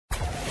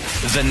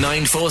The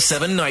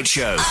 947 Night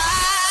Show.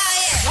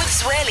 With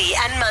Zweli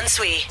and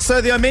Mansui.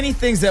 So there are many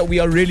things that we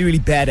are really, really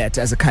bad at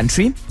as a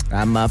country.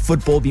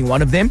 Football being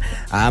one of them.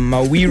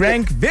 We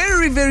rank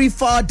very, very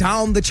far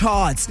down the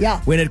charts.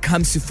 Yeah. When it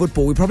comes to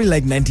football, we're probably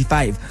like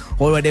 95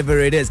 or whatever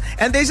it is.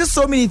 And there's just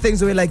so many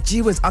things where we're like,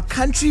 gee whiz, our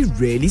country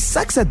really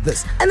sucks at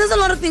this. And there's a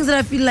lot of things that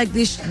I feel like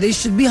they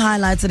should be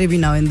highlighted every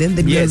now and then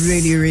that Yes. we're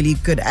really, really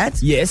good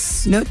at.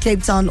 Yes. You know,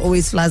 Cape Town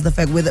always flies the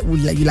fact whether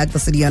you like the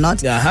city or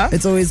not. Uh-huh.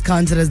 It's always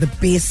counted as the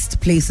best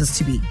places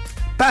to be.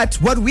 But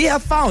what we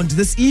have found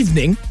this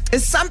evening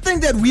is something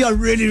that we are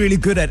really, really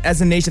good at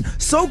as a nation.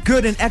 So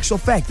good in actual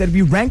fact that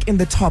we rank in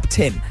the top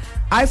 10.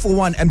 I, for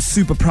one, am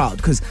super proud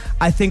because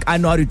I think I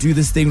know how to do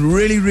this thing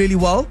really, really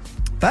well.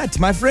 But,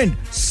 my friend,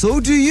 so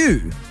do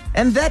you.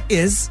 And that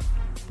is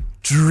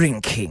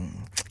drinking.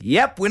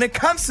 Yep, when it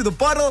comes to the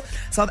bottle,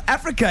 South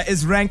Africa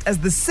is ranked as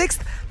the 6th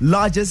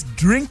largest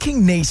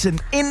drinking nation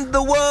in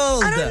the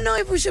world. I don't know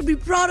if we should be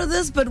proud of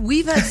this, but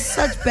we've had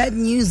such bad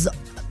news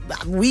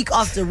week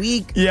after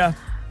week. Yeah.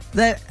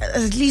 That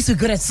at least we're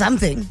good at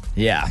something.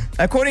 Yeah.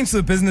 According to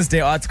the Business Day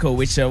article,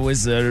 which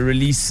was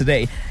released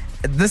today,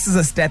 this is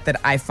a stat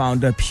that I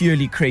found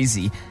purely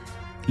crazy.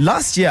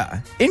 Last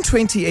year, in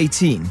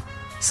 2018,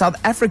 South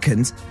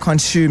Africans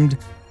consumed...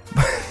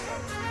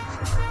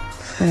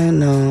 Oh,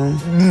 no.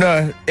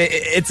 No,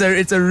 it's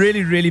a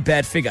really, really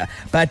bad figure.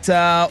 But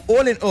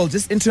all in all,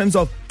 just in terms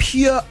of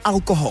pure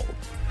alcohol.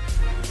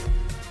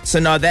 So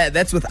now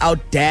that's without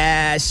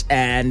dash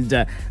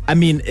and,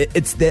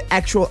 it's the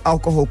actual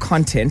alcohol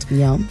content.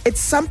 Yeah. It's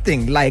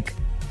something like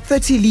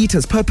 30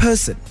 liters per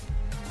person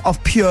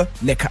of pure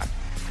liquor.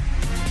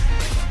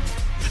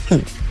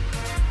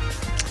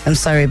 I'm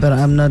sorry, but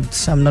I'm not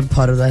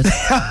part of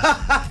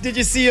that. Did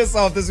you see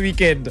yourself this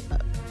weekend?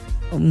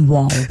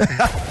 Wow.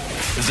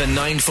 The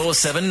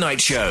 947 Night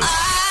Show.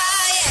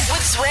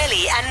 With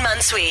Zweli and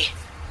Mansui.